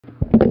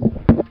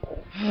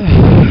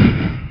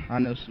I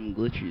know some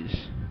glitches.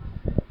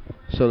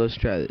 So let's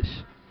try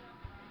this.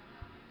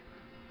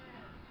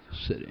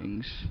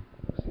 Settings.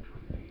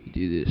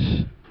 Do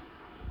this.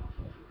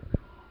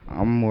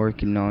 I'm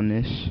working on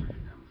this.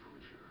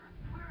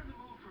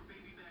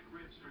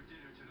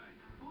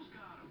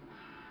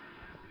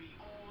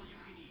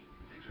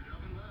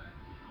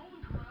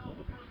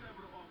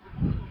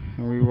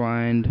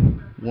 Rewind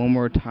one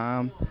more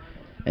time,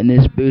 and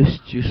this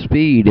boosts your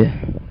speed.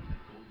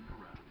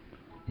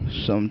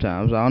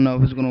 Sometimes I don't know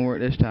if it's gonna work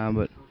this time,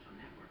 but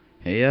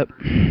yep.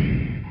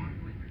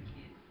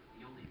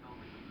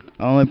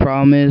 Only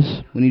problem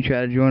is when you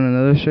try to join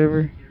another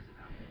server,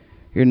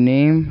 your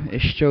name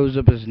it shows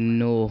up as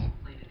null.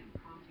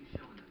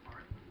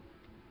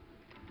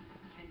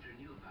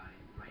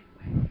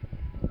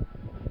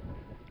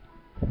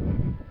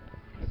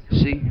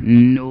 See,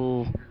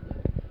 null.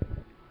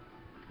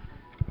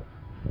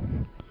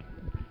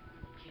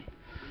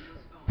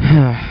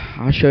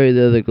 I'll show you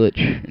the other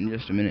glitch in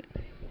just a minute.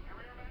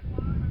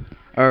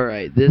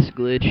 Alright, this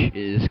glitch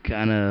is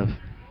kind of,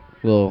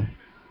 well,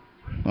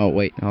 oh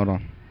wait, hold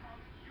on.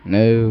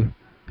 No,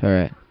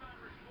 alright.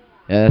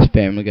 Yeah, that's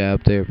Family Guy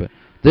up there, but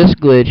this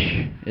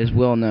glitch is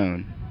well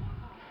known.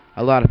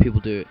 A lot of people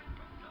do it.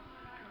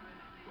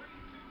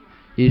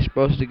 You're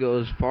supposed to go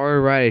as far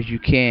right as you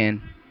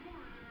can.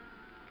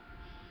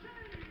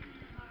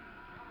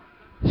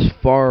 As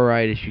far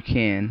right as you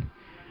can.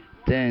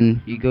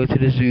 Then you go to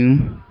the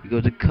zoom, you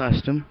go to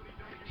custom,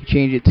 you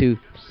change it to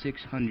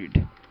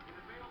 600.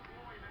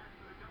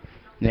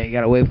 Now you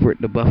gotta wait for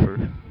it to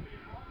buffer.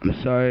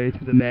 I'm sorry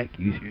to the Mac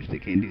users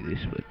that can't do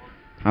this, but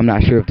I'm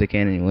not sure if they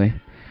can anyway.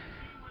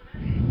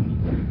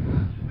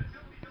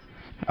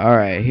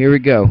 Alright, here we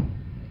go.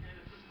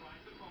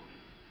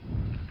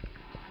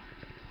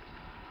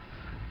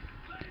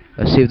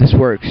 Let's see if this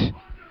works.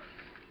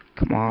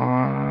 Come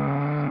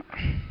on.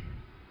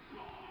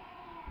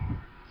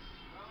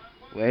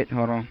 Wait,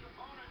 hold on.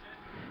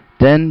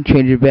 Then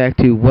change it back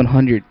to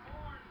 100.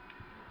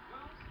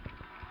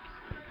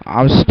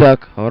 I'm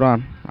stuck. Hold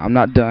on. I'm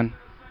not done.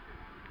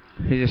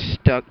 He's just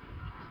stuck.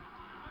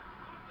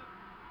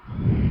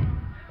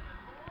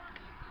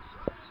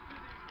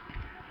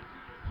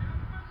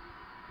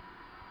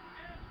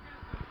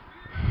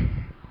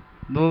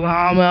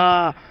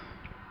 Mama.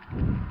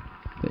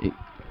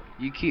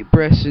 You keep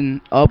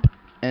pressing up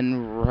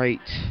and right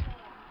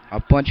a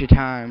bunch of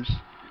times,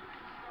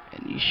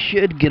 and you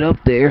should get up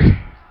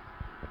there.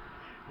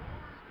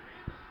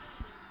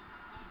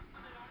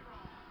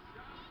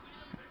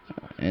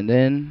 And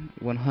then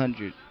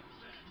 100.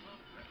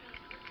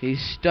 He's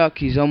stuck.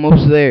 He's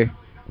almost there.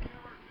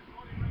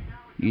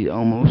 He's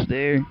almost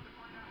there.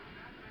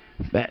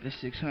 Back to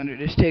 600.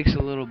 This takes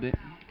a little bit,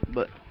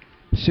 but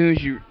as soon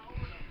as you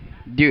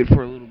do it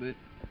for a little bit,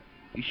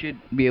 you should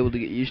be able to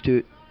get used to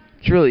it.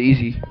 It's really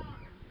easy.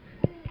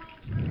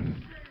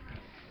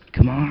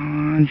 Come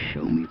on,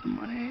 show me the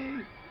money.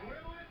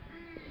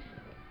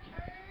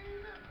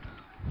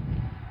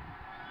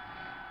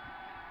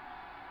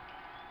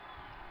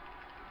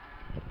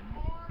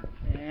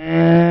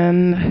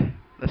 And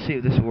let's see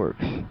if this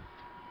works.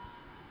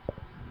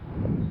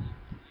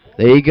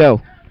 There you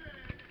go.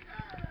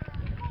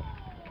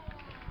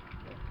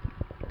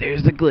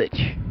 There's the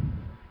glitch.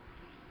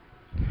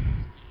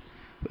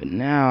 But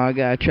now I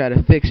gotta try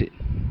to fix it.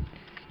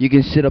 You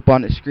can sit up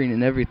on the screen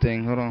and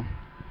everything. Hold on.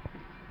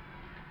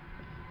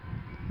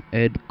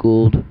 Ed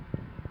Gould.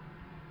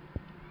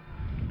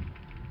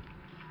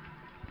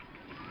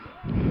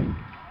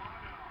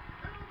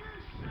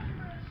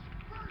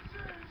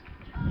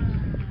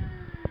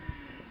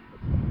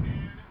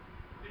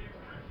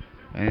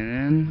 And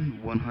then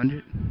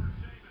 100.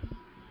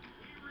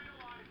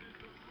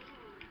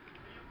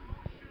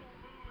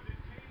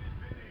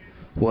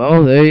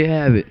 Well, there you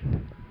have it.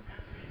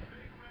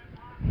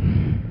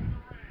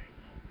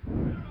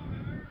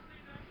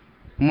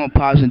 I'm gonna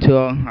pause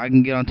until I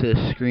can get onto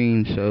the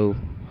screen, so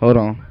hold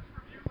on.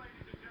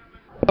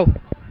 Oh,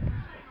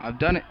 I've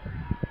done it.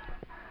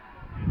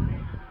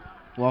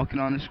 Walking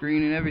on the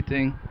screen and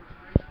everything.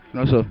 And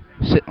also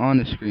sit on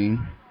the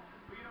screen.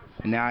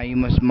 And now you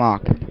must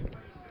mock.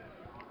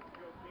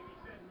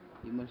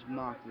 You must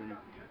mock them.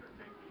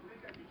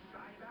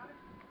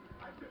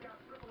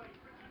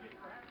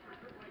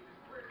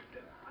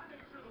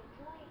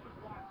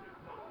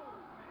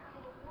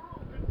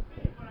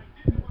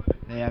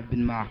 They have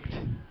been mocked.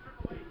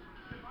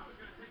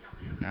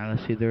 Now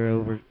let's see they're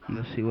over.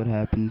 Let's see what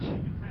happens.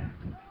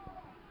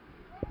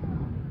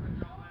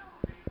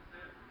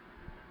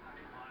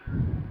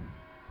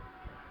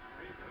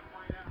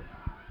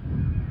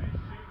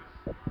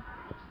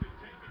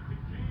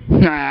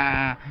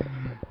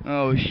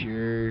 Oh,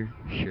 sure.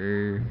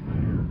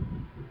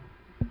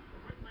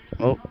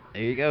 Oh,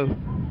 there you go.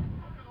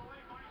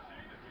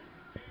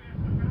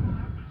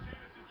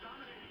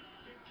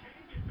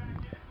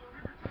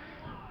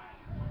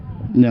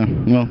 No,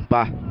 well,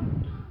 bye.